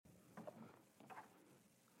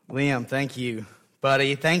Liam, thank you,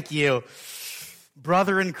 buddy. Thank you,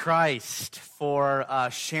 brother in Christ, for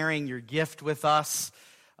sharing your gift with us.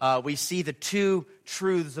 We see the two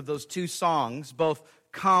truths of those two songs, both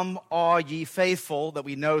 "Come, all ye faithful," that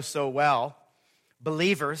we know so well,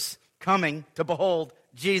 believers coming to behold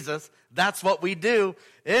Jesus. That's what we do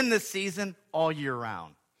in this season all year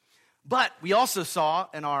round. But we also saw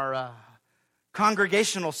in our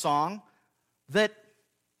congregational song that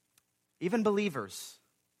even believers,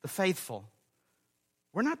 the faithful,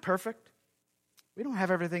 we're not perfect. We don't have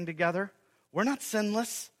everything together. We're not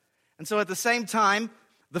sinless. And so at the same time,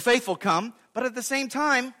 the faithful come, but at the same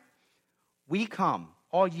time, we come,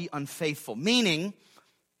 all ye unfaithful. Meaning,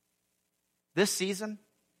 this season,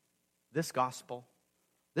 this gospel,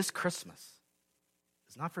 this Christmas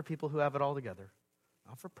is not for people who have it all together,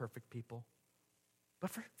 not for perfect people, but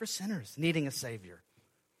for sinners needing a Savior.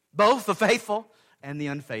 Both the faithful and the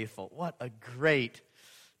unfaithful. What a great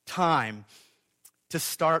time to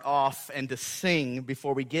start off and to sing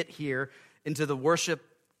before we get here into the worship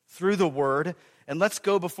through the Word. And let's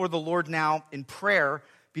go before the Lord now in prayer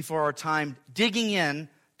before our time digging in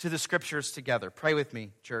to the Scriptures together. Pray with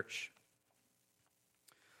me, church.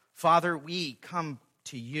 Father, we come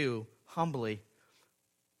to you humbly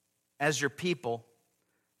as your people,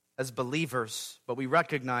 as believers, but we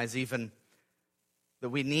recognize even that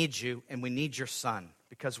we need you and we need your Son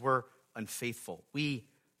because we're unfaithful. We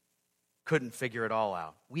couldn't figure it all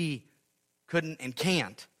out. We couldn't and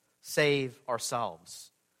can't save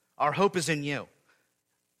ourselves. Our hope is in you,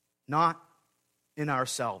 not in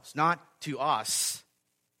ourselves, not to us,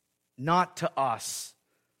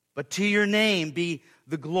 but to your name be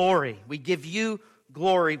the glory. We give you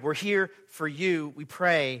glory. We're here for you. We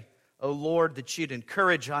pray, O Lord, that you'd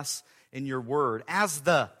encourage us in your word. As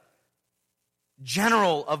the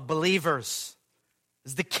general of believers,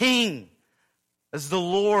 as the king, as the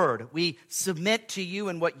Lord, we submit to you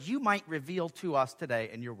and what you might reveal to us today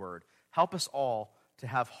in your word. Help us all to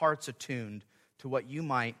have hearts attuned to what you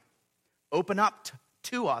might open up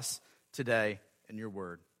to us today in your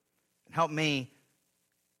word. And help me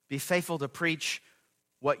be faithful to preach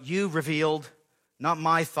what you revealed, not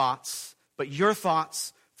my thoughts, but your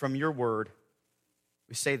thoughts from your word.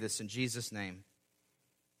 We say this in Jesus' name.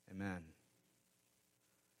 Amen.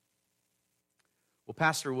 Well,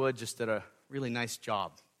 Pastor Wood just did a really nice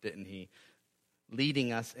job, didn't he?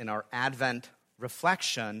 Leading us in our Advent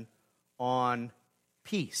reflection on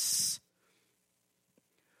peace.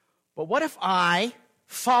 But what if I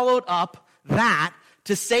followed up that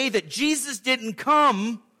to say that Jesus didn't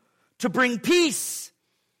come to bring peace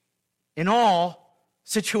in all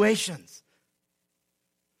situations?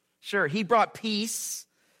 Sure, he brought peace,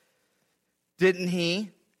 didn't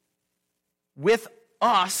he, with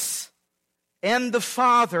us and the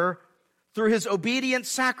Father through his obedient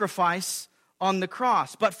sacrifice on the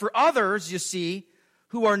cross. But for others, you see,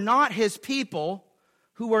 who are not his people,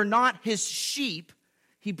 who are not his sheep,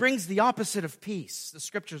 he brings the opposite of peace. The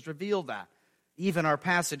Scriptures reveal that. Even our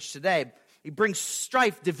passage today, he brings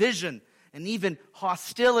strife, division, and even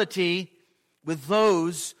hostility with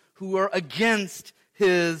those who are against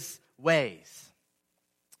his ways.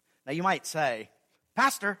 Now you might say,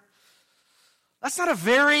 Pastor, that's not a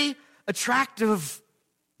very attractive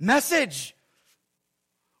message.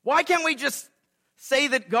 Why can't we just say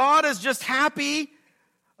that God is just happy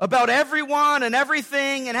about everyone and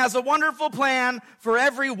everything and has a wonderful plan for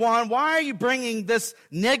everyone? Why are you bringing this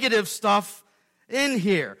negative stuff in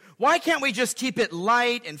here? Why can't we just keep it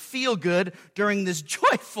light and feel good during this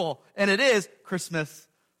joyful, and it is, Christmas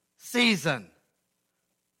season?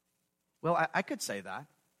 Well, I could say that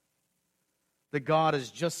God is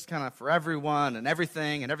just kind of for everyone and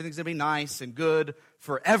everything's going to be nice and good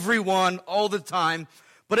for everyone all the time.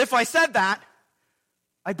 But if I said that,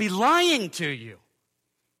 I'd be lying to you.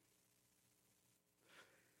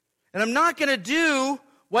 And I'm not going to do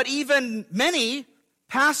what even many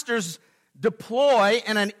pastors deploy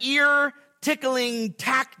in an ear-tickling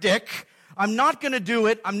tactic. I'm not going to do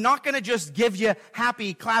it. I'm not going to just give you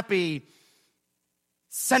happy, clappy,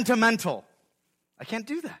 sentimental. I can't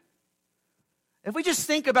do that. If we just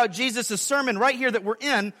think about Jesus' sermon right here that we're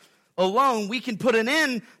in alone, we can put an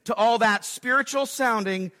end to all that spiritual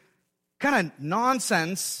sounding kind of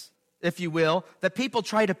nonsense, if you will, that people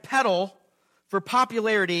try to peddle for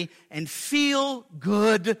popularity and feel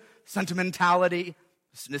good sentimentality,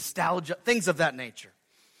 nostalgia, things of that nature.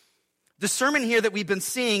 The sermon here that we've been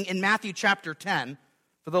seeing in Matthew chapter 10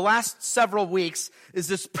 for the last several weeks is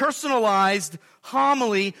this personalized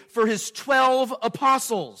homily for his 12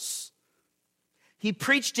 apostles. He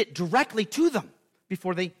preached it directly to them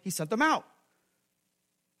before he sent them out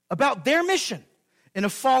about their mission in a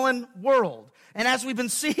fallen world. And as we've been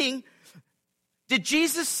seeing, did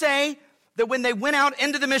Jesus say that when they went out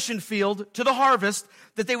into the mission field to the harvest,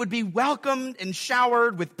 that they would be welcomed and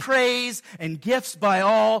showered with praise and gifts by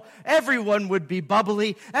all? Everyone would be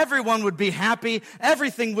bubbly. Everyone would be happy.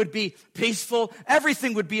 Everything would be peaceful.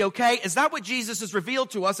 Everything would be okay. Is that what Jesus has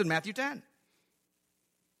revealed to us in Matthew 10?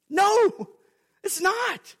 No, it's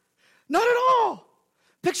not. Not at all.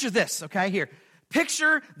 Picture this, okay, here.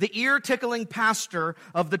 Picture the ear-tickling pastor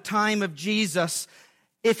of the time of Jesus.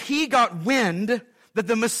 If he got wind that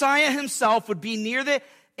the Messiah himself would be near the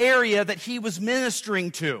area that he was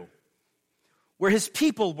ministering to, where his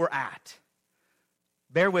people were at.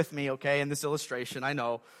 Bear with me, okay, in this illustration. I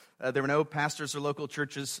know there were no pastors or local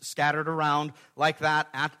churches scattered around like that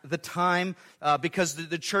at the time because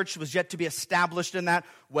the church was yet to be established in that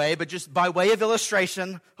way. But just by way of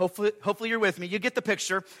illustration, hopefully you're with me, you get the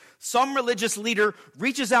picture. Some religious leader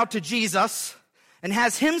reaches out to Jesus and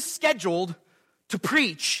has him scheduled to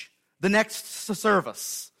preach the next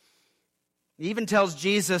service. He even tells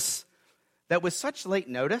Jesus that with such late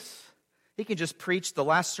notice, he can just preach the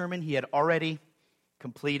last sermon he had already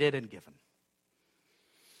completed and given.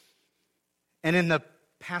 And in the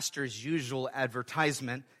pastor's usual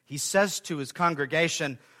advertisement, he says to his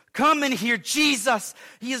congregation, "Come and hear Jesus.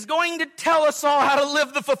 He is going to tell us all how to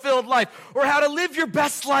live the fulfilled life, or how to live your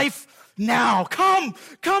best life now. Come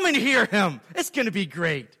and hear him. It's going to be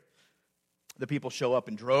great." The people show up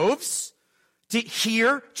in droves to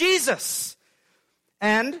hear Jesus.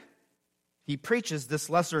 And he preaches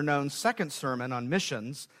this lesser-known second sermon on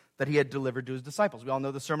missions that he had delivered to his disciples. We all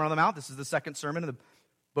know the Sermon on the Mount. This is the second sermon in the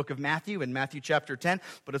book of Matthew, in Matthew chapter 10.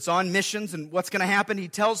 But it's on missions and what's going to happen. He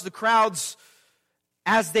tells the crowds,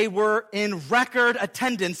 as they were in record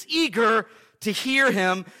attendance, eager to hear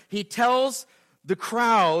him, he tells the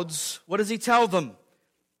crowds, what does he tell them?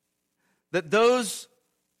 That those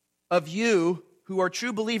of you who are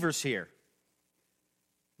true believers here,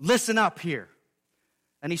 listen up here.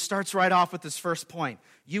 And he starts right off with this first point.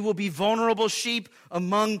 You will be vulnerable sheep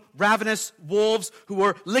among ravenous wolves who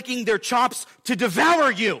are licking their chops to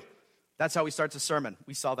devour you. That's how he starts a sermon.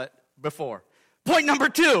 We saw that before. Point number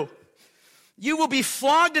 2. You will be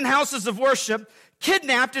flogged in houses of worship,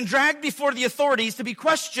 kidnapped and dragged before the authorities to be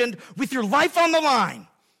questioned with your life on the line.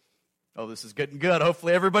 Oh, this is getting good.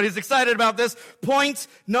 Hopefully everybody's excited about this. Point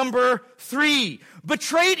number 3.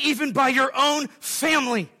 Betrayed even by your own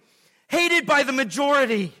family. Hated by the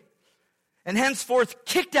majority. And henceforth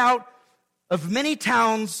kicked out of many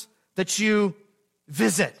towns that you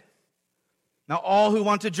visit. Now all who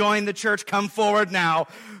want to join the church, come forward now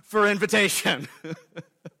for invitation.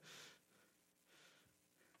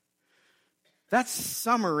 That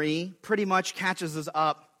summary pretty much catches us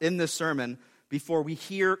up in this sermon before we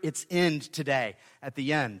hear its end today, at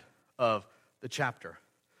the end of the chapter.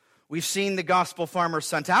 We've seen the gospel farmers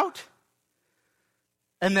sent out,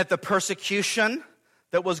 and that the persecution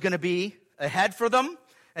that was going to be ahead for them.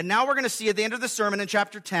 And now we're going to see at the end of the sermon in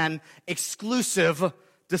chapter 10, exclusive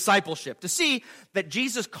discipleship. To see that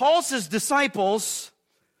Jesus calls his disciples,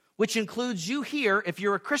 which includes you here, if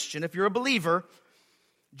you're a Christian, if you're a believer,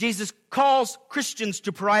 Jesus calls Christians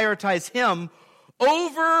to prioritize him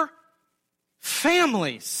over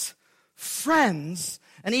families, friends,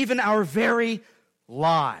 and even our very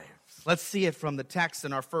lives. Let's see it from the text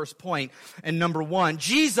in our first point. And number 1,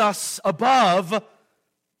 Jesus above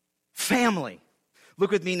family.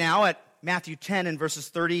 Look with me now at Matthew 10 and verses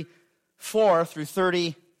 34 through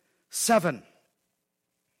 37.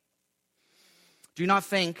 Do not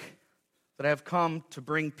think that I have come to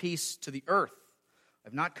bring peace to the earth. I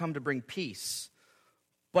have not come to bring peace,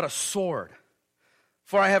 but a sword.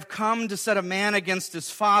 For I have come to set a man against his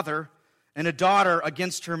father, and a daughter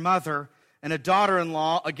against her mother, and a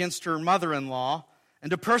daughter-in-law against her mother-in-law,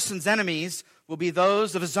 and a person's enemies will be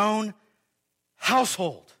those of his own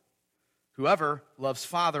household. Whoever loves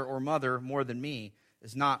father or mother more than me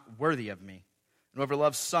is not worthy of me. And whoever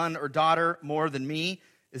loves son or daughter more than me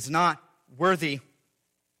is not worthy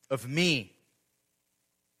of me.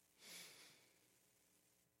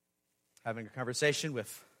 Having a conversation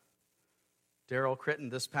with Daryl Critton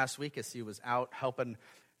this past week as he was out helping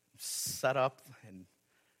set up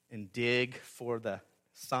and dig for the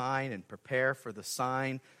sign and prepare for the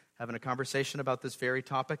sign, having a conversation about this very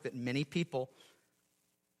topic, that many people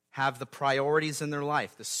have the priorities in their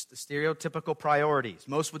life, the stereotypical priorities.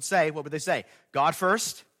 Most would say, what would they say? God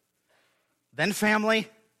first, then family,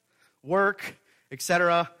 work,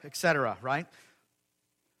 etc., right?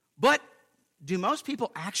 But do most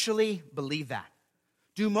people actually believe that?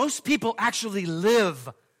 Do most people actually live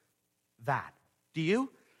that? Do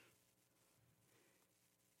you?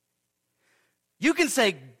 You can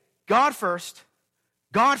say God first,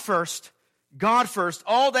 God first, God first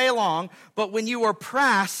all day long, but when you are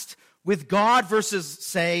pressed with God versus,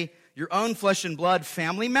 say, your own flesh and blood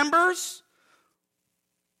family members,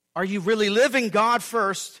 are you really living God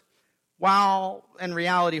first while in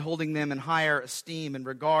reality holding them in higher esteem and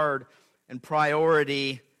regard and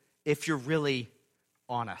priority if you're really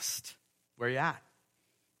honest? Where are you at?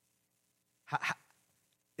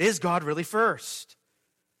 Is God really first?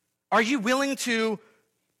 Are you willing to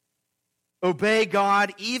obey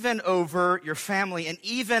God even over your family, and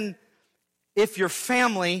even if your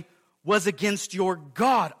family was against your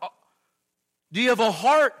God? Do you have a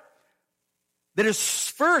heart that is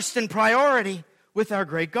first in priority with our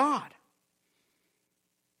great God?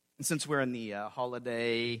 And since we're in the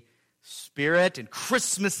holiday spirit and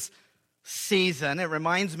Christmas season, it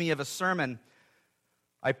reminds me of a sermon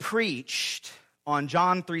I preached on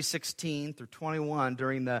John 3:16 through 21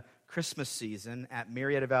 during the Christmas season at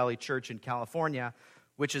Marietta Valley Church in California,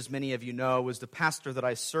 which, as many of you know, was the pastor that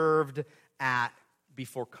I served at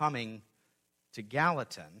before coming to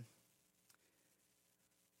Gallatin.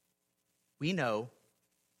 We know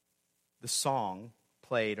the song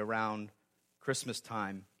played around Christmas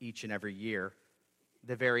time each and every year,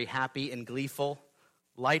 the very happy and gleeful,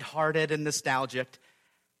 lighthearted and nostalgic,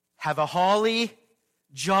 "Have a holly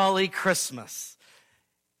jolly Christmas.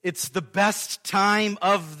 It's the best time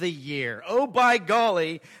of the year. Oh, by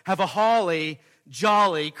golly, have a holly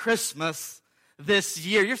jolly Christmas this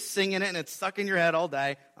year." You're singing it and it's stuck in your head all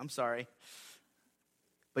day. I'm sorry.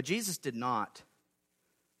 But Jesus did not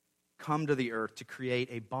come to the earth to create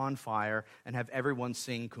a bonfire and have everyone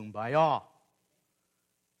sing Kumbaya.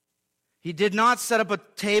 He did not set up a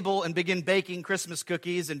table and begin baking Christmas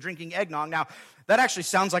cookies and drinking eggnog. Now, that actually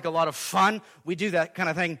sounds like a lot of fun. We do that kind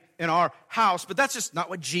of thing in our house, but that's just not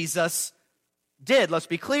what Jesus did. Let's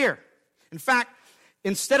be clear. In fact,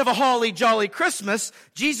 instead of a holly jolly Christmas,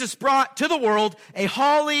 Jesus brought to the world a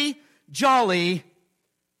holly jolly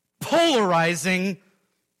polarizing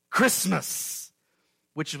Christmas,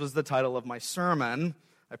 which was the title of my sermon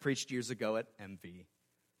I preached years ago at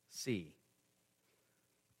MVC.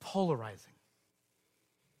 Polarizing.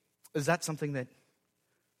 Is that something that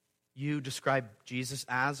you describe Jesus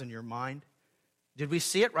as in your mind? Did we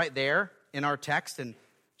see it right there in our text in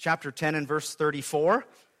chapter 10 and verse 34?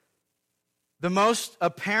 The almost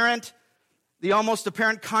apparent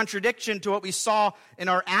contradiction to what we saw in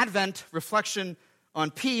our Advent reflection on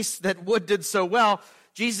peace that Wood did so well.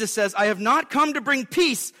 Jesus says, "I have not come to bring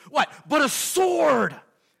peace," what? "But a sword."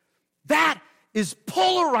 That is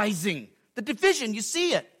polarizing. The division, you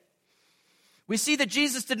see it. We see that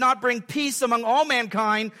Jesus did not bring peace among all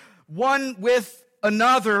mankind, one with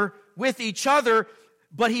another, with each other,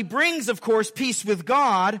 but he brings, of course, peace with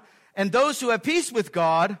God, and those who have peace with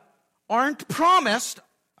God aren't promised,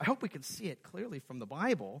 I hope we can see it clearly from the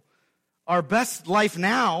Bible, our best life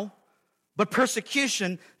now, but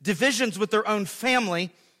persecution, divisions with their own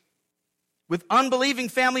family, with unbelieving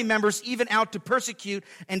family members even out to persecute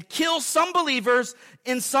and kill some believers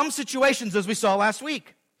in some situations, as we saw last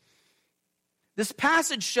week. This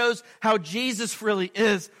passage shows how Jesus really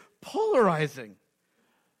is polarizing.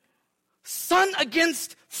 Son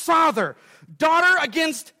against father, daughter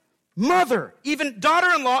against mother, even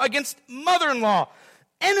daughter-in-law against mother-in-law,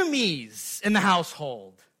 enemies in the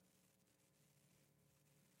household.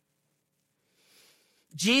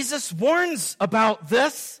 Jesus warns about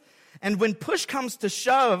this, and when push comes to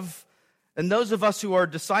shove, and those of us who are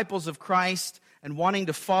disciples of Christ and wanting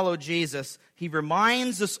to follow Jesus, he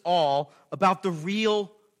reminds us all about the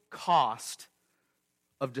real cost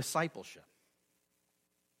of discipleship.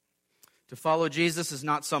 To follow Jesus is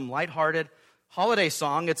not some lighthearted holiday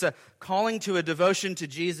song. It's a calling to a devotion to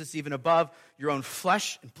Jesus even above your own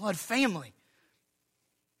flesh and blood family.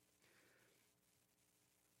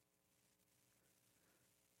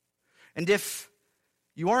 And if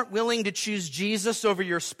you aren't willing to choose Jesus over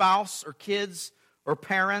your spouse or kids or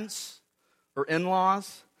parents or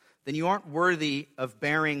in-laws, then you aren't worthy of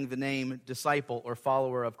bearing the name disciple or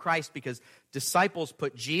follower of Christ, because disciples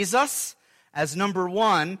put Jesus as number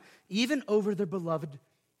one, even over their beloved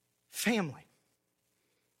family.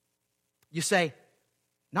 You say,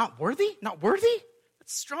 not worthy? Not worthy?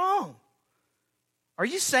 That's strong. Are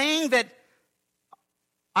you saying that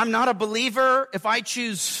I'm not a believer if I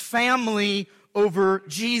choose family over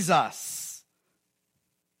Jesus?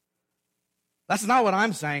 That's not what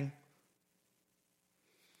I'm saying.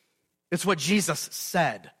 It's what Jesus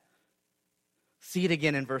said. See it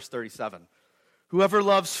again in verse 37. "Whoever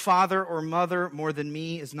loves father or mother more than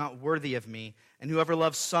me is not worthy of me, and whoever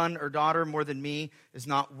loves son or daughter more than me is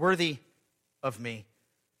not worthy of me."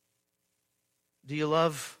 Do you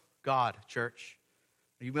love God, church?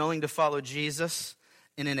 Are you willing to follow Jesus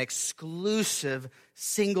in an exclusive,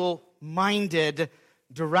 single-minded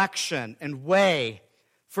direction and way,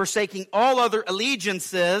 forsaking all other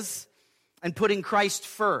allegiances and putting Christ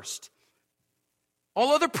first?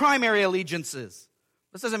 All other primary allegiances.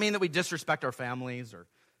 This doesn't mean that we disrespect our families or,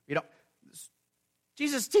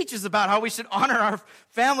 Jesus teaches about how we should honor our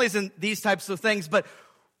families and these types of things, but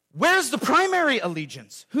where's the primary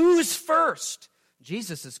allegiance? Who's first?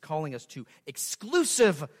 Jesus is calling us to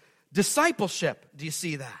exclusive discipleship. Do you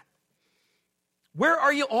see that? Where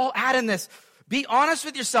are you all at in this? Be honest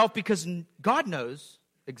with yourself, because God knows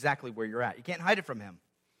exactly where you're at. You can't hide it from him.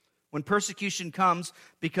 When persecution comes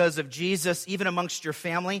because of Jesus, even amongst your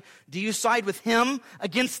family, do you side with him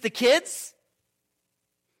against the kids?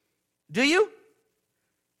 Do you?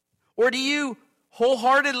 Or do you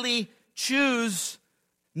wholeheartedly choose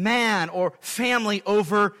man or family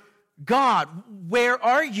over God? Where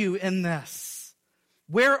are you in this?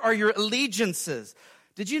 Where are your allegiances?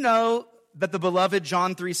 Did you know that the beloved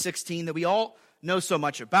John 3:16 that we all know so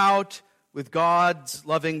much about, with God's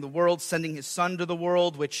loving the world, sending his son to the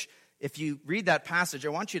world, which if you read that passage, I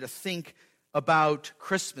want you to think about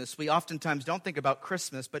Christmas. We oftentimes don't think about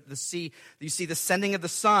Christmas, but you see the sending of the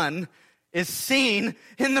son is seen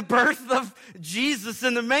in the birth of Jesus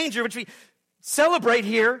in the manger, which we celebrate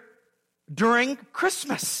here during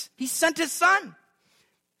Christmas. He sent his son.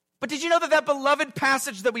 But did you know that beloved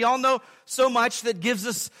passage that we all know so much, that gives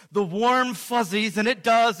us the warm fuzzies, and it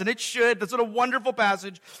does, and it should, that's what a wonderful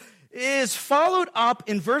passage, is followed up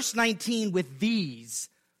in verse 19 with these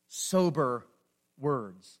sober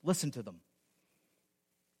words. Listen to them.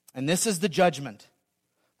 And this is the judgment.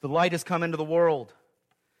 The light has come into the world,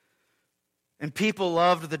 and people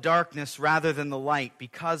loved the darkness rather than the light,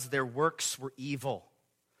 because their works were evil.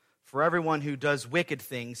 For everyone who does wicked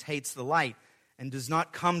things hates the light and does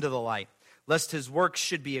not come to the light, lest his works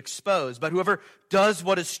should be exposed. But whoever does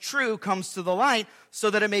what is true comes to the light, so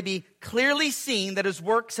that it may be clearly seen that his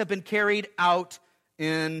works have been carried out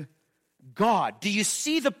in God. Do you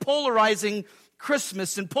see the polarizing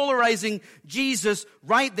Christmas and polarizing Jesus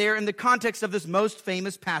right there in the context of this most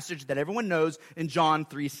famous passage that everyone knows in John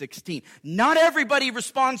 3:16? Not everybody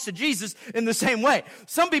responds to Jesus in the same way.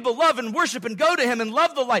 Some people love and worship and go to him and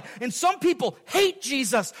love the light, and some people hate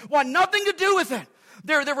Jesus, want nothing to do with it.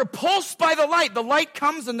 They're repulsed by the light. The light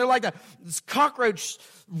comes and they're like this cockroach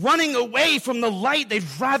running away from the light.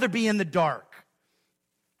 They'd rather be in the dark.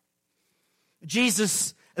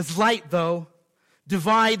 Jesus, as light, though,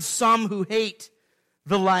 divides some who hate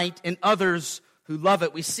the light and others who love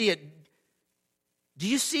it. We see it. Do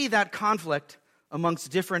you see that conflict amongst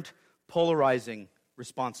different polarizing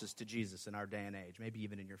responses to Jesus in our day and age, maybe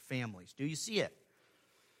even in your families? Do you see it?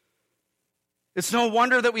 It's no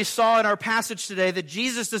wonder that we saw in our passage today that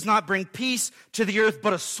Jesus does not bring peace to the earth,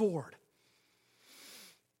 but a sword.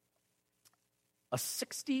 A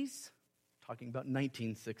 60s, talking about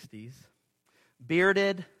 1960s,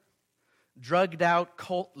 bearded, drugged out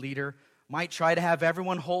cult leader might try to have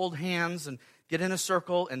everyone hold hands and get in a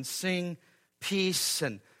circle and sing peace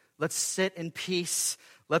and let's sit in peace.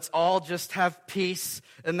 Let's all just have peace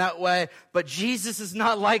in that way. But Jesus is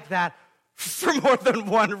not like that for more than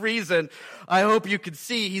one reason. I hope you can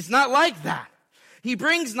see he's not like that. He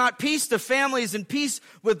brings not peace to families and peace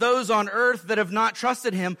with those on earth that have not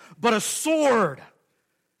trusted him, but a sword.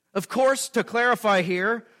 Of course, to clarify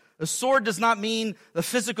here, a sword does not mean the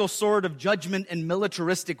physical sword of judgment and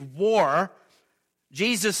militaristic war.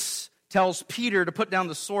 Jesus tells Peter to put down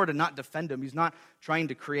the sword and not defend him. He's not trying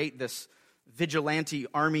to create this vigilante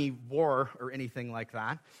army war or anything like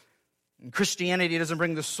that. And Christianity doesn't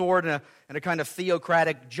bring the sword and a kind of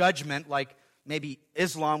theocratic judgment like maybe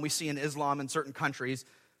Islam, we see in Islam in certain countries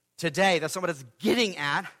today. That's not what it's getting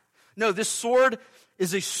at. No, this sword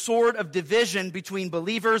is a sword of division between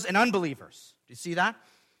believers and unbelievers. Do you see that?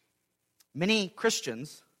 Many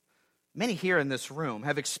Christians, many here in this room,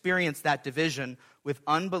 have experienced that division with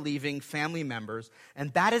unbelieving family members,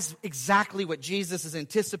 and that is exactly what Jesus is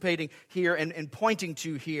anticipating here and pointing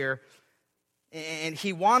to here. And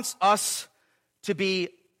he wants us to be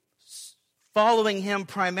following him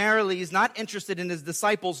primarily. He's not interested in his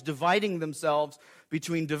disciples dividing themselves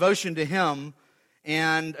between devotion to him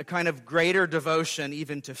and a kind of greater devotion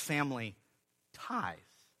even to family ties.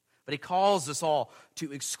 But he calls us all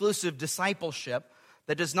to exclusive discipleship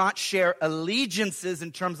that does not share allegiances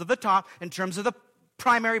in terms of the top, in terms of the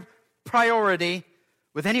primary priority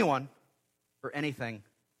with anyone or anything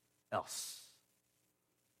else.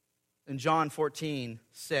 In John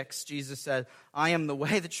 14:6, Jesus said, I am the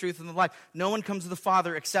way, the truth, and the life. No one comes to the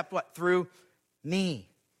Father except what? Through me.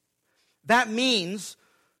 That means,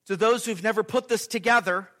 to those who've never put this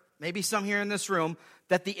together, maybe some here in this room,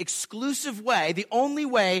 that the exclusive way, the only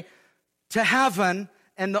way to heaven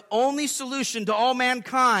and the only solution to all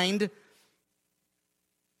mankind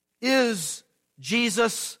is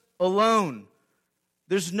Jesus alone.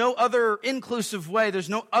 There's no other inclusive way. There's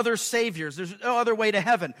no other saviors. There's no other way to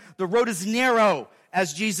heaven. The road is narrow,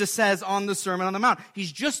 as Jesus says on the Sermon on the Mount.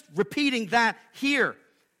 He's just repeating that here.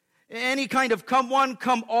 Any kind of come one,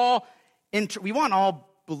 come all. We want all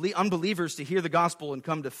unbelievers to hear the gospel and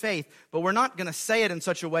come to faith, but we're not going to say it in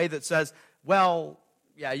such a way that says, well,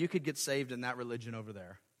 yeah, you could get saved in that religion over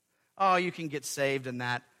there. Oh, you can get saved in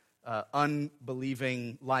that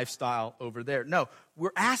unbelieving lifestyle over there. No,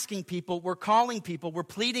 we're asking people, we're calling people, we're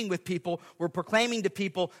pleading with people, we're proclaiming to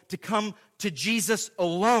people to come to Jesus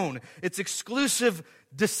alone. It's exclusive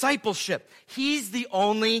discipleship. He's the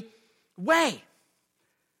only way.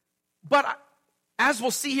 But as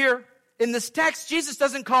we'll see here in this text, Jesus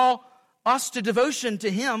doesn't call us to devotion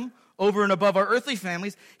to him over and above our earthly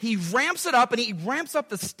families. He ramps it up, and he ramps up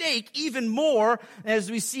the stake even more, as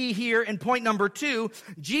we see here in point number 2,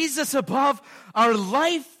 Jesus above our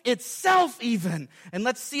life itself even. And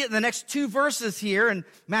let's see it in the next 2 verses here in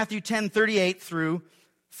Matthew 10:38 through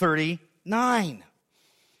 39.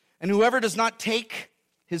 And whoever does not take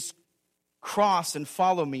his cross and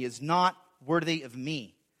follow me is not worthy of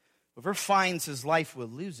me. Whoever finds his life will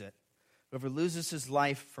lose it. Whoever loses his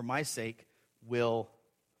life for my sake will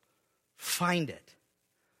find it.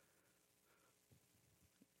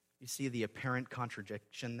 You see the apparent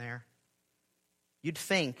contradiction there? You'd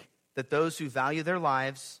think that those who value their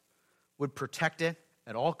lives would protect it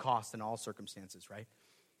at all costs in all circumstances, right?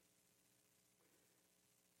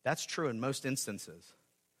 That's true in most instances.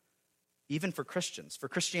 Even for Christians. For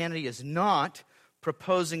Christianity is not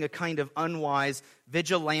proposing a kind of unwise,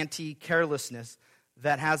 vigilante carelessness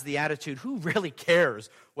that has the attitude, who really cares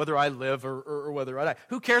whether I live or whether I die?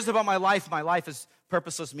 Who cares about my life? My life is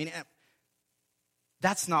purposeless, meaning.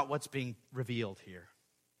 That's not what's being revealed here.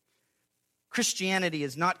 Christianity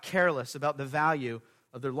is not careless about the value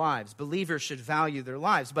of their lives. Believers should value their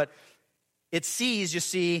lives, but it sees, you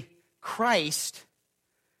see, Christ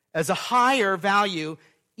as a higher value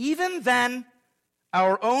even than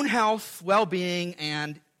our own health, well-being,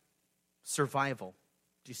 and survival.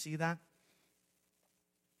 Do you see that?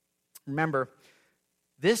 Remember,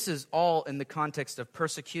 this is all in the context of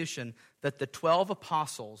persecution that the 12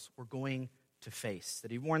 apostles were going to face, that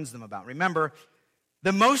he warns them about. Remember,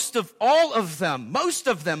 most of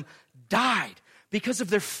them died because of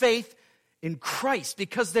their faith in Christ.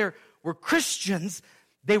 Because they were Christians,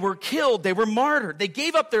 they were killed, they were martyred. They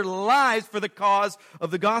gave up their lives for the cause of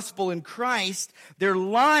the gospel in Christ. Their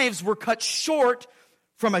lives were cut short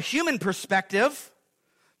from a human perspective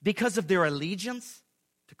because of their allegiance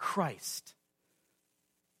to Christ.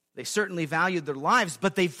 They certainly valued their lives,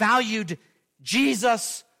 but they valued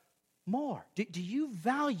Jesus more. Do you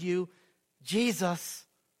value Jesus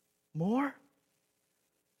more?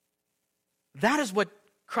 That is what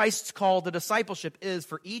Christ's call to discipleship is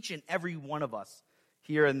for each and every one of us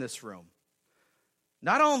here in this room.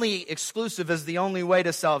 Not only exclusive as the only way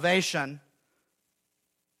to salvation,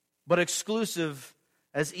 but exclusive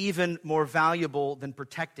as even more valuable than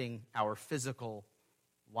protecting our physical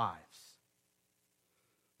lives.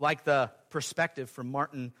 Like the perspective from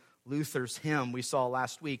Martin Luther's hymn we saw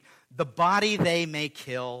last week, the body they may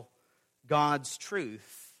kill, God's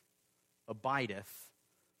truth abideth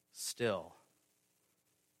still.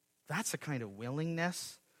 That's a kind of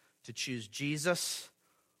willingness to choose Jesus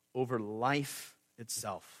over life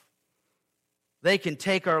itself. They can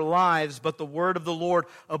take our lives, but the word of the Lord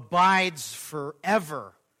abides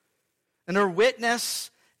forever. And our witness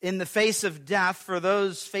in the face of death for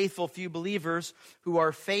those faithful few believers who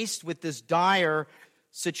are faced with this dire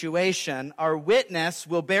situation, our witness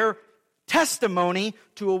will bear testimony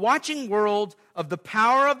to a watching world of the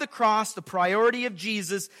power of the cross, the priority of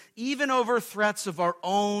Jesus, even over threats of our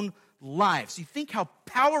own lives. You think how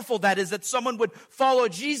powerful that is, that someone would follow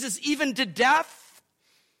Jesus even to death?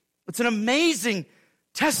 It's an amazing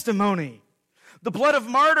testimony. The blood of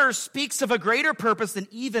martyrs speaks of a greater purpose than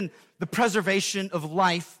even the preservation of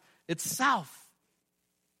life itself.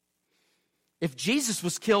 If Jesus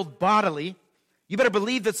was killed bodily, you better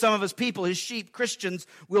believe that some of his people, his sheep, Christians,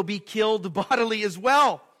 will be killed bodily as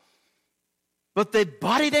well. But the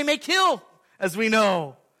body they may kill, as we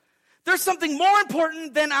know. There's something more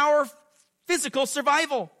important than our physical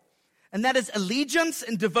survival, and that is allegiance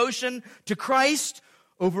and devotion to Christ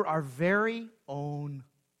over our very own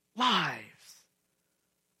lives.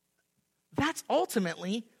 That's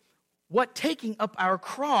ultimately what taking up our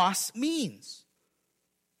cross means.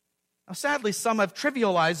 Now, sadly, some have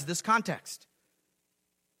trivialized this context.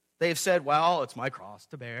 They have said, well, it's my cross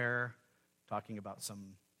to bear, talking about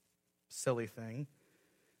some silly thing.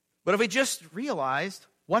 But if we just realized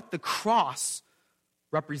what the cross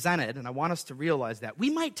represented, and I want us to realize that, we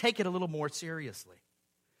might take it a little more seriously.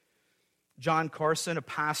 John Carson, a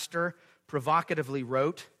pastor, provocatively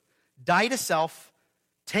wrote, "Die to self,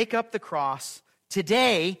 take up the cross.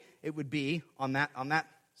 Today, it would be, on that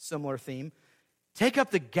similar theme, take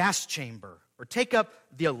up the gas chamber, or take up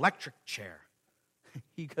the electric chair."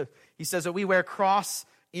 He says that we wear cross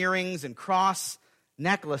earrings and cross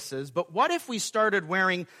necklaces, but what if we started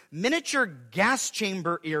wearing miniature gas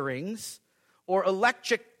chamber earrings or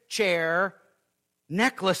electric chair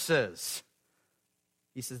necklaces?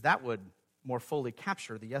 He says that would more fully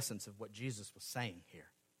capture the essence of what Jesus was saying here.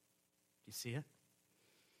 Do you see it?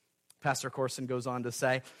 Pastor Corson goes on to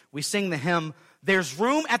say, we sing the hymn, "There's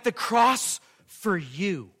room at the cross for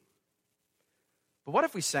you." But what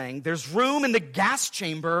if we sang, "There's room in the gas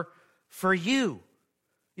chamber for you"?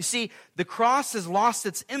 You see, the cross has lost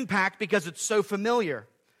its impact because it's so familiar.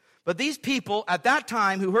 But these people at that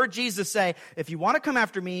time who heard Jesus say, if you want to come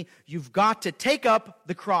after me, you've got to take up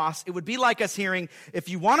the cross. It would be like us hearing, if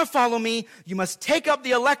you want to follow me, you must take up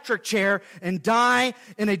the electric chair and die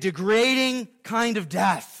in a degrading kind of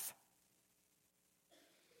death.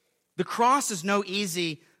 The cross is no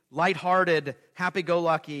easy, lighthearted,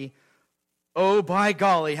 happy-go-lucky, oh, by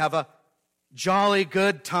golly, have a jolly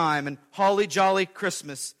good time and holly jolly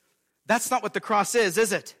Christmas. That's not what the cross is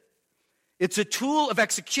it? It's a tool of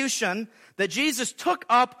execution that Jesus took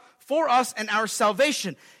up for us and our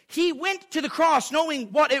salvation. He went to the cross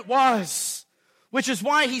knowing what it was, which is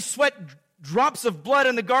why he sweat drops of blood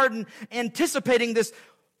in the garden, anticipating this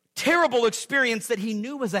terrible experience that he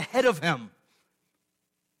knew was ahead of him.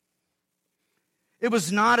 It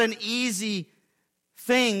was not an easy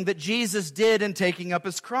thing that Jesus did in taking up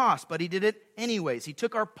his cross, but he did it anyways. He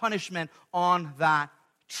took our punishment on that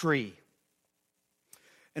tree.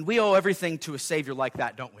 And we owe everything to a Savior like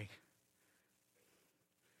that, don't we?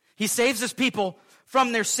 He saves his people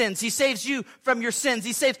from their sins. He saves you from your sins.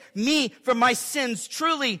 He saves me from my sins.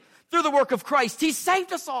 Truly, through the work of Christ, he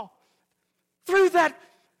saved us all. Through that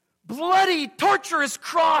bloody, torturous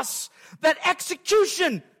cross, that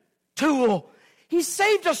execution tool. He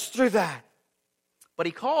saved us through that. But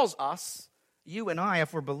he calls us, you and I,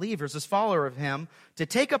 if we're believers, as followers of him, to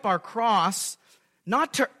take up our cross,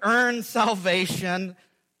 not to earn salvation,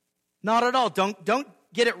 not at all. Don't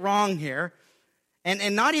get it wrong here.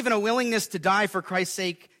 And not even a willingness to die for Christ's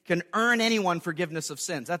sake can earn anyone forgiveness of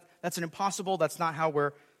sins. That's an impossible. That's not how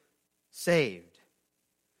we're saved.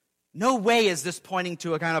 No way is this pointing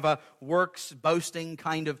to a kind of a works boasting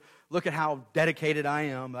kind of, look at how dedicated I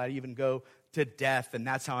am. I even go to death, and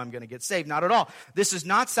that's how I'm going to get saved. Not at all. This is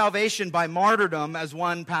not salvation by martyrdom, as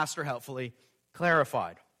one pastor helpfully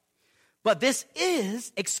clarified. But this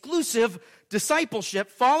is exclusive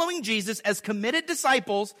discipleship, following Jesus as committed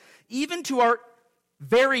disciples, even to our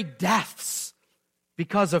very deaths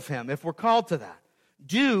because of him, if we're called to that,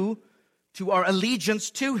 due to our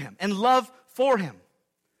allegiance to him and love for him.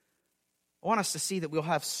 I want us to see that we'll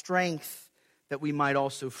have strength that we might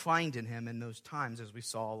also find in him in those times, as we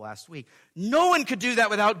saw last week. No one could do that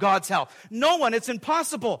without God's help. No one. It's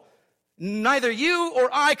impossible. Neither you or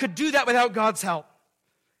I could do that without God's help.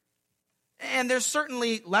 And there's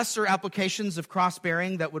certainly lesser applications of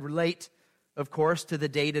cross-bearing that would relate, of course, to the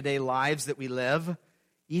day-to-day lives that we live,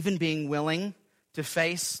 even being willing to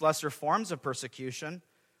face lesser forms of persecution,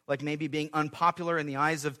 like maybe being unpopular in the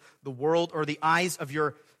eyes of the world or the eyes of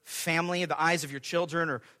your family, the eyes of your children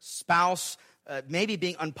or spouse, maybe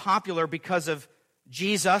being unpopular because of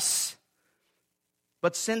Jesus.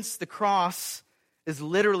 But since the cross is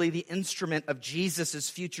literally the instrument of Jesus'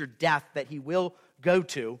 future death that he will go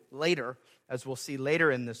to later, as we'll see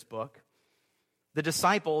later in this book, the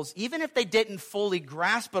disciples, even if they didn't fully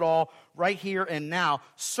grasp it all right here and now,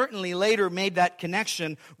 certainly later made that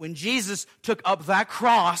connection when Jesus took up that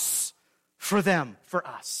cross for them, for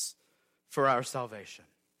us, for our salvation.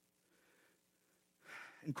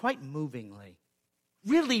 And quite movingly,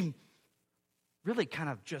 really kind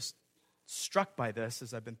of just struck by this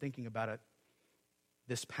as I've been thinking about it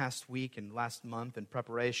this past week and last month in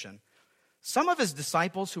preparation. Some of his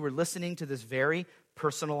disciples who were listening to this very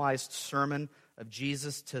personalized sermon of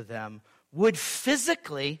Jesus to them would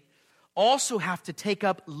physically also have to take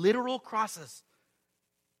up literal crosses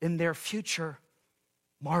in their future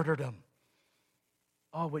martyrdom.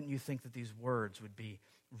 Oh, wouldn't you think that these words would be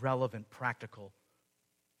relevant, practical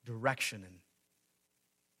direction and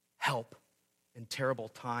help in terrible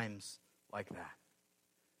times like that?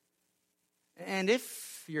 And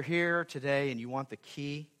if you're here today and you want the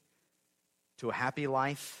key to a happy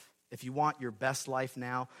life, if you want your best life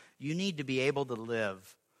now, you need to be able to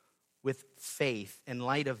live with faith in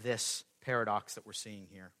light of this paradox that we're seeing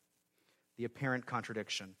here, the apparent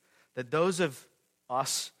contradiction. That those of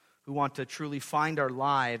us who want to truly find our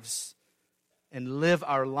lives and live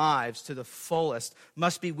our lives to the fullest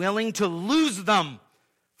must be willing to lose them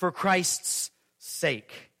for Christ's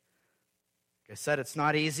sake. Like I said, it's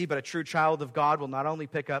not easy, but a true child of God will not only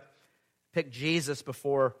pick Jesus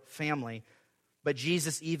before family, but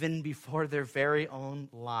Jesus even before their very own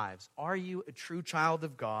lives. Are you a true child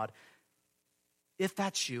of God? If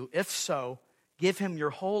that's you, if so, give him your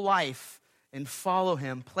whole life and follow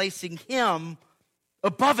him, placing him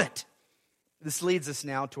above it. This leads us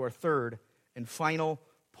now to our third and final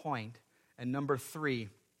point. And number 3,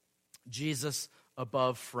 Jesus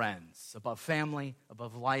above friends, above family,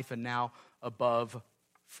 above life, and now above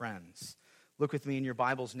friends. Look with me in your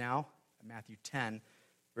Bibles now at Matthew 10,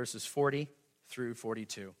 verses 40 through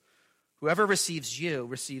 42. Whoever receives you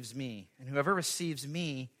receives me, and whoever receives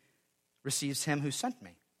me receives him who sent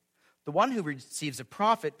me. The one who receives a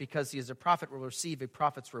prophet because he is a prophet will receive a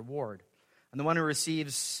prophet's reward. And the one who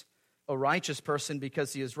receives a righteous person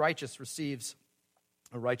because he is righteous receives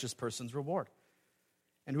a righteous person's reward.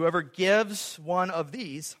 And whoever gives one of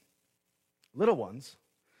these little ones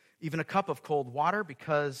even a cup of cold water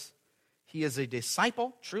because he is a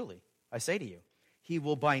disciple, truly, I say to you, he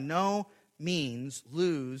will by no means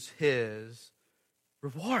lose his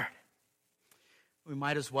reward. We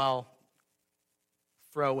might as well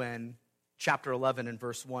throw in chapter 11 and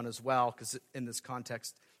verse 1 as well, because in this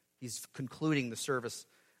context, he's concluding the service,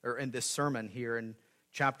 or in this sermon here in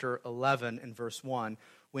chapter 11 and verse 1.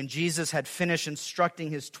 When Jesus had finished instructing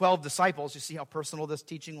his 12 disciples, you see how personal this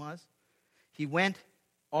teaching was? He went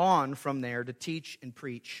on from there to teach and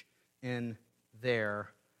preach in their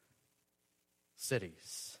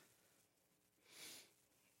cities.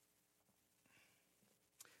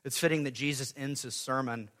 It's fitting that Jesus ends his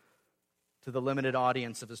sermon to the limited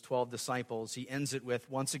audience of his 12 disciples. He ends it with,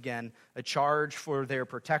 once again, a charge for their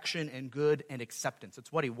protection and good and acceptance.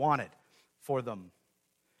 It's what he wanted for them.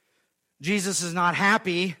 Jesus is not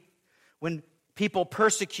happy when people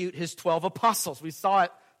persecute his 12 apostles. We saw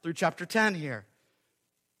it through chapter 10 here.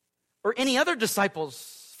 Or any other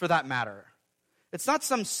disciples, for that matter. It's not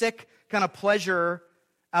some sick kind of pleasure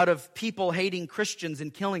out of people hating Christians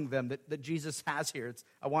and killing them that Jesus has here.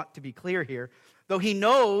 I want to be clear here. Though he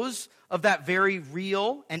knows of that very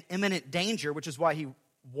real and imminent danger, which is why he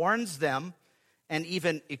warns them and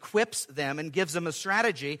even equips them and gives them a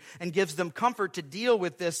strategy and gives them comfort to deal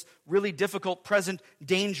with this really difficult present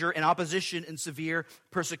danger and opposition and severe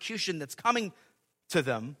persecution that's coming to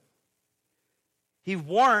them. He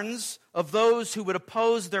warns of those who would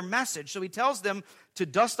oppose their message. So he tells them to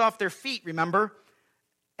dust off their feet, remember,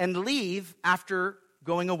 and leave after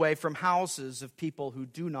going away from houses of people who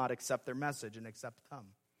do not accept their message and accept them.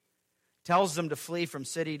 Tells them to flee from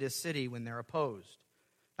city to city when they're opposed.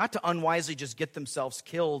 Not to unwisely just get themselves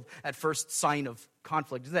killed at first sign of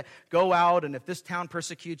conflict. Go out, and if this town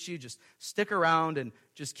persecutes you, just stick around and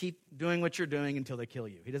just keep doing what you're doing until they kill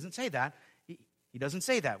you. He doesn't say that. He doesn't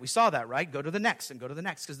say that. We saw that, right? Go to the next and go to the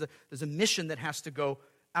next, because there's a mission that has to go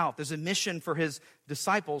out. There's a mission for his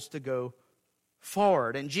disciples to go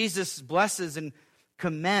forward. And Jesus blesses and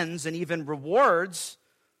commends and even rewards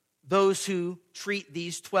those who treat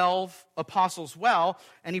these 12 apostles well,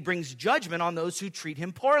 and he brings judgment on those who treat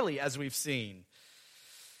him poorly, as we've seen.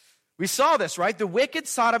 We saw this, right? The wicked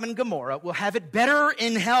Sodom and Gomorrah will have it better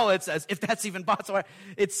in hell, it says, if that's even possible.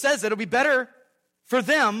 It says that it'll be better for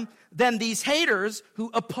them than these haters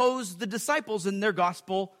who oppose the disciples in their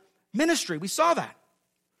gospel ministry. We saw that.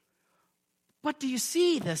 But do you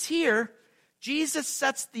see this here? Jesus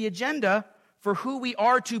sets the agenda for who we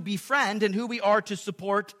are to befriend and who we are to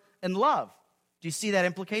support and love. Do you see that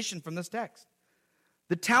implication from this text?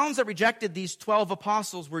 The towns that rejected these 12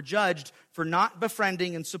 apostles were judged for not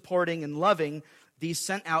befriending and supporting and loving these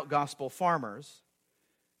sent out gospel farmers.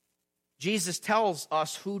 Jesus tells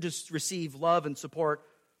us who to receive love and support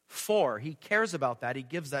for. He cares about that. He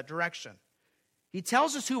gives that direction. He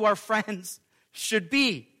tells us who our friends should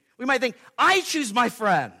be. We might think, I choose my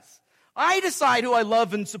friends. I decide who I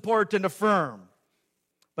love and support and affirm.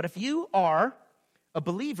 But if you are a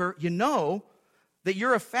believer, you know that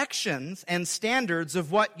your affections and standards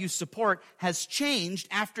of what you support has changed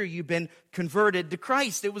after you've been converted to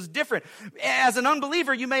Christ. It was different. As an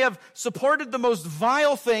unbeliever, you may have supported the most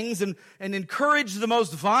vile things and encouraged the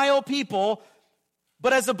most vile people,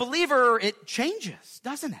 but as a believer, it changes,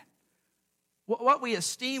 doesn't it? What we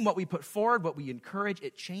esteem, what we put forward, what we encourage,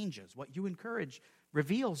 it changes. What you encourage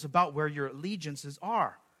reveals about where your allegiances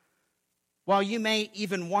are. While you may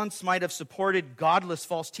even once might have supported godless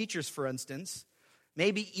false teachers, for instance,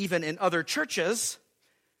 maybe even in other churches,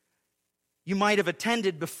 you might have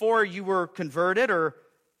attended before you were converted or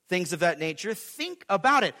things of that nature. Think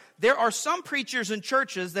about it. There are some preachers in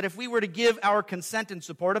churches that if we were to give our consent in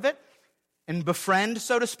support of it and befriend,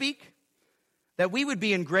 so to speak, that we would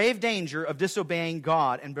be in grave danger of disobeying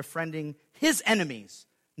God and befriending his enemies,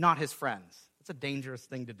 not his friends. It's a dangerous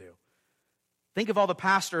thing to do. Think of all the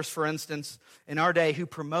pastors, for instance, in our day who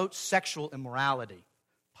promote sexual immorality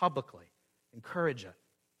publicly, encourage it,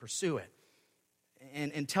 pursue it,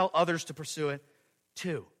 and tell others to pursue it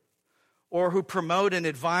too. Or who promote and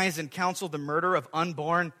advise and counsel the murder of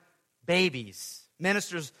unborn babies.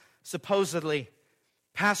 Pastors supposedly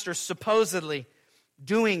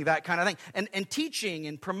doing that kind of thing. And teaching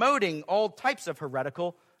and promoting all types of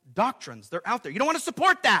heretical doctrines. They're out there. You don't want to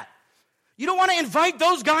support that. You don't want to invite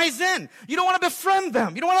those guys in. You don't want to befriend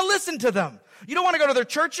them. You don't want to listen to them. You don't want to go to their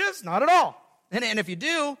churches? Not at all. And if you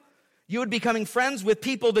do, you would be becoming friends with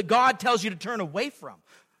people that God tells you to turn away from.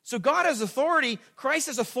 So God has authority, Christ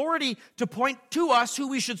has authority to point to us who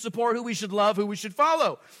we should support, who we should love, who we should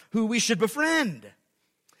follow, who we should befriend.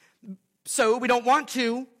 So we don't want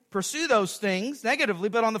to pursue those things negatively,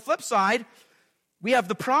 but on the flip side, we have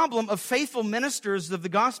the problem of faithful ministers of the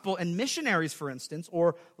gospel and missionaries, for instance,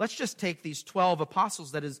 or let's just take these 12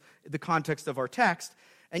 apostles, that is the context of our text,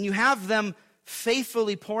 and you have them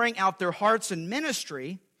faithfully pouring out their hearts in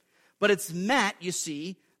ministry, but it's met, you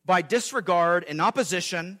see, by disregard and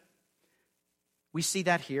opposition. We see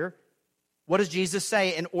that here. What does Jesus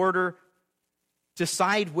say in order to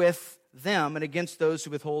side with them and against those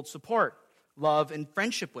who withhold support, love, and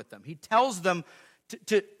friendship with them? He tells them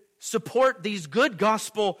to support these good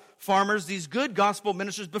gospel farmers, these good gospel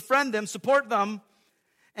ministers, befriend them, support them.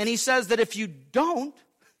 And he says that if you don't,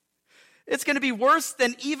 it's going to be worse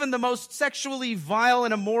than even the most sexually vile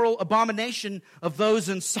and immoral abomination of those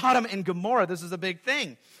in Sodom and Gomorrah. This is a big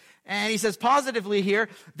thing. And he says positively here,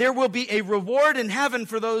 there will be a reward in heaven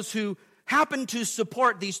for those who happen to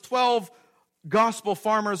support these 12 gospel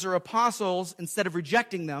farmers or apostles instead of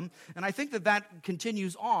rejecting them. And I think that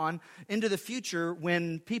continues on into the future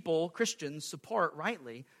when people, Christians, support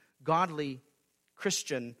rightly godly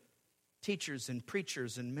Christian teachers and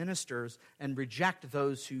preachers and ministers and reject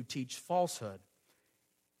those who teach falsehood.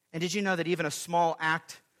 And did you know that even a small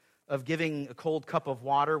act of giving a cold cup of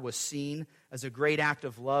water was seen as a great act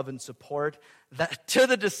of love and support that to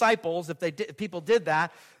the disciples, if people did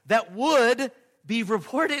that, that would be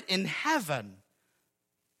rewarded in heaven.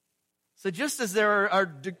 So just as there are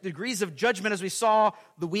degrees of judgment, as we saw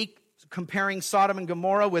the week comparing Sodom and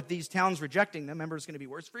Gomorrah with these towns rejecting them, remember it's going to be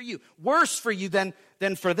worse for you than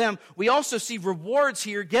for them. We also see rewards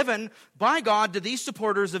here given by God to these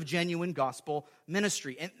supporters of genuine gospel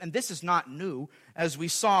ministry. And this is not new, as we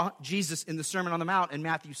saw Jesus in the Sermon on the Mount in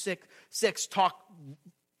Matthew 6 talk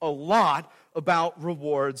a lot about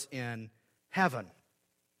rewards in heaven.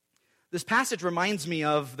 This passage reminds me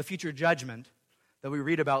of the future judgment that we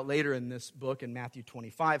read about later in this book in Matthew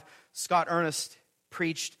 25. Scott Ernest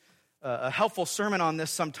preached a helpful sermon on this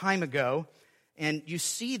some time ago, and you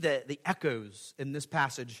see the echoes in this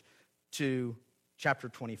passage to chapter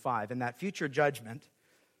 25. In that future judgment,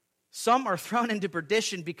 some are thrown into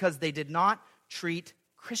perdition because they did not treat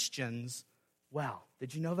Christians well.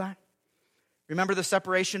 Did you know that? Remember the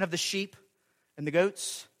separation of the sheep and the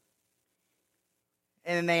goats?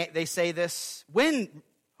 And they say this,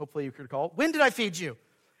 hopefully you could recall, when did I feed you?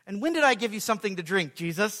 And when did I give you something to drink,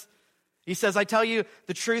 Jesus? He says, I tell you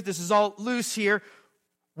the truth, this is all loose here.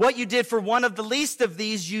 What you did for one of the least of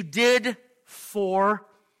these, you did for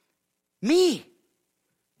me.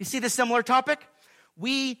 You see the similar topic?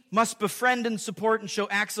 We must befriend and support and show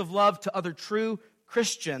acts of love to other true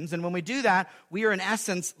Christians. And when we do that, we are in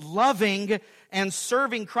essence loving and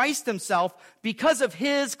serving Christ himself because of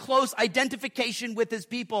his close identification with his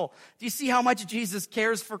people. Do you see how much Jesus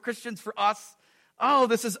cares for Christians, for us? Oh,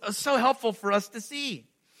 this is so helpful for us to see.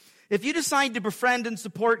 If you decide to befriend and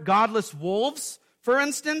support godless wolves, for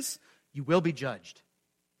instance, you will be judged.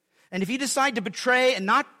 And if you decide to betray and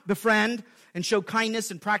not befriend and show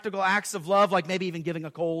kindness and practical acts of love, like maybe even giving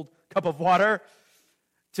a cold cup of water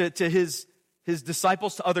to his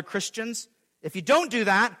disciples, to other Christians, if you don't do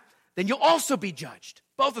that, then you'll also be judged.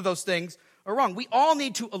 Both of those things are wrong. We all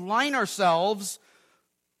need to align ourselves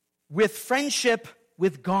with friendship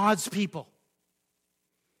with God's people.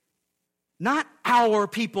 Not our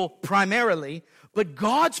people primarily, but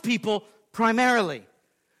God's people primarily.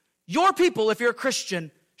 Your people, if you're a Christian,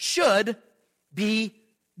 should be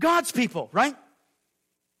God's people, right?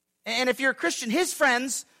 And if you're a Christian, his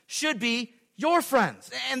friends should be your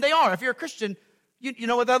friends. And they are. If you're a Christian, you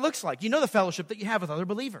know what that looks like. You know the fellowship that you have with other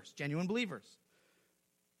believers, genuine believers.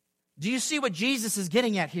 Do you see what Jesus is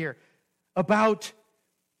getting at here about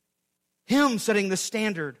him setting the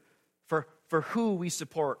standard for who we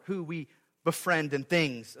support, who we befriend, and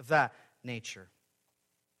things of that nature?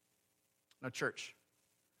 Now, church,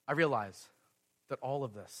 I realize that all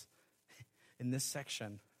of this in this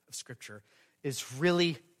section of Scripture is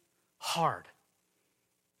really hard.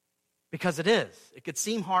 Because it is. It could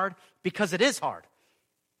seem hard because it is hard.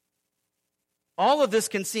 All of this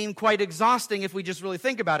can seem quite exhausting if we just really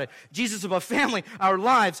think about it. Jesus above family, our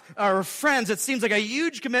lives, our friends. It seems like a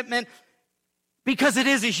huge commitment because it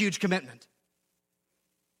is a huge commitment.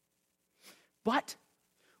 But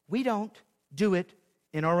we don't do it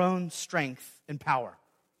in our own strength and power.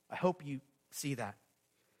 I hope you see that.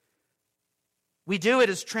 We do it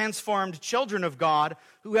as transformed children of God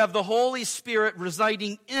who have the Holy Spirit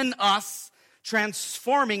residing in us,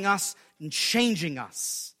 transforming us and changing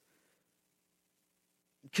us.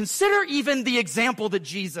 Consider even the example that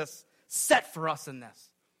Jesus set for us in this.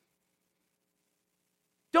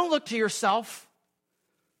 Don't look to yourself.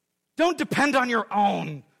 Don't depend on your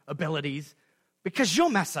own abilities because you'll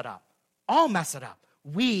mess it up. I'll mess it up.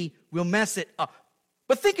 We will mess it up.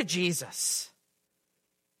 But think of Jesus.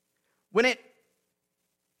 When it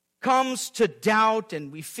comes to doubt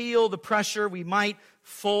and we feel the pressure, we might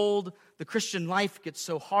fold. The Christian life gets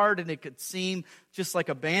so hard and it could seem just like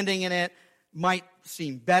abandoning it might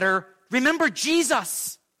seem better. Remember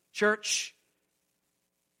Jesus, church.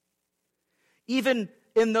 Even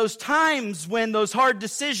in those times when those hard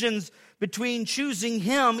decisions between choosing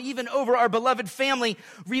him, even over our beloved family,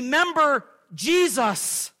 remember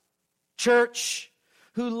Jesus, church,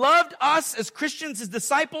 who loved us as Christians, as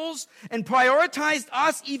disciples, and prioritized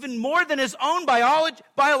us even more than his own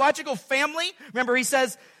biological family. Remember, he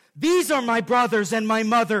says, these are my brothers and my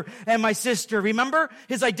mother and my sister. Remember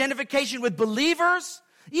his identification with believers,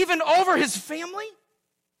 even over his family?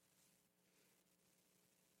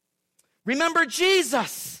 Remember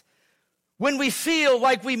Jesus, when we feel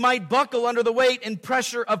like we might buckle under the weight and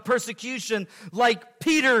pressure of persecution like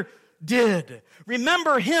Peter did.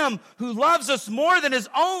 Remember him who loves us more than his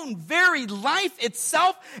own very life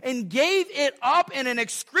itself and gave it up in an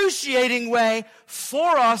excruciating way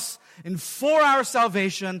for us and for our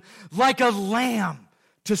salvation like a lamb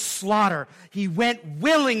to slaughter. He went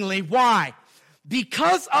willingly. Why?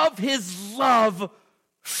 Because of his love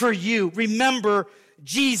for you. Remember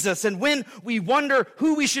Jesus. And when we wonder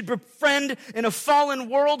who we should befriend in a fallen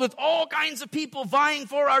world with all kinds of people vying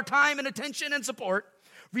for our time and attention and support,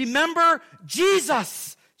 remember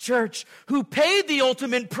Jesus, church, who paid the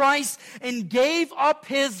ultimate price and gave up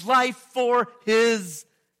his life for his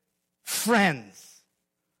friends.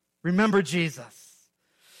 Remember Jesus.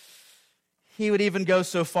 He would even go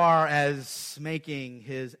so far as making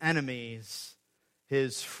his enemies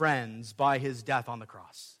his friends by his death on the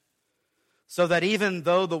cross. So that even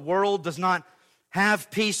though the world does not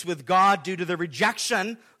have peace with God due to the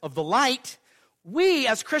rejection of the light, we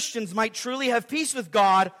as Christians might truly have peace with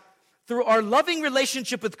God through our loving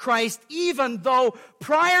relationship with Christ, even though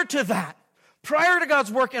prior to that, prior to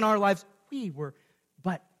God's work in our lives, we were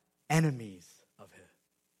but enemies of his.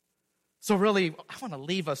 So really, I want to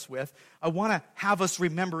leave us with, I want to have us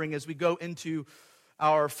remembering as we go into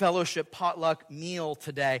our fellowship potluck meal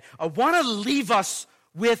today, I want to leave us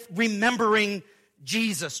with remembering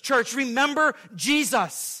Jesus. Church, remember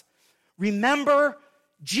Jesus. Remember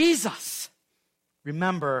Jesus.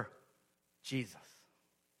 Remember Jesus.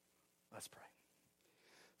 Let's pray.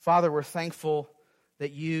 Father, we're thankful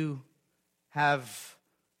that you have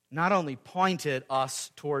not only pointed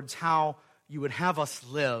us towards how you would have us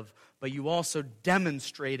live, but you also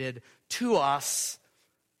demonstrated to us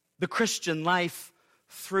the Christian life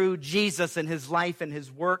through Jesus and his life and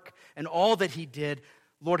his work and all that he did.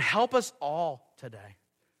 Lord, help us all today.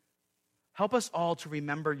 Help us all to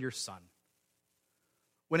remember your Son.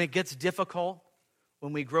 When it gets difficult,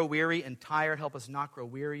 when we grow weary and tired, help us not grow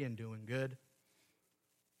weary in doing good.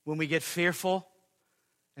 When we get fearful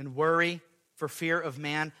and worry for fear of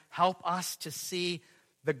man, help us to see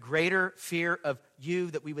the greater fear of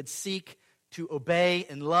you, that we would seek to obey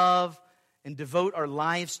and love and devote our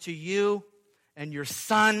lives to you and your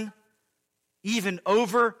Son, even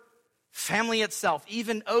over family itself,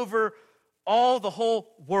 even over all the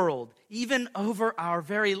whole world, even over our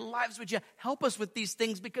very lives. Would you help us with these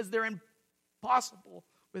things because they're impossible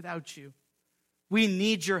without you? We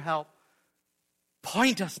need your help.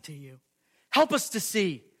 Point us to you. Help us to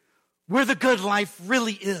see where the good life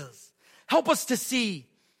really is. Help us to see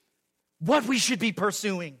what we should be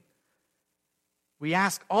pursuing. We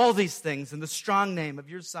ask all these things in the strong name of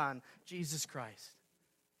your Son, Jesus Christ.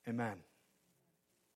 Amen.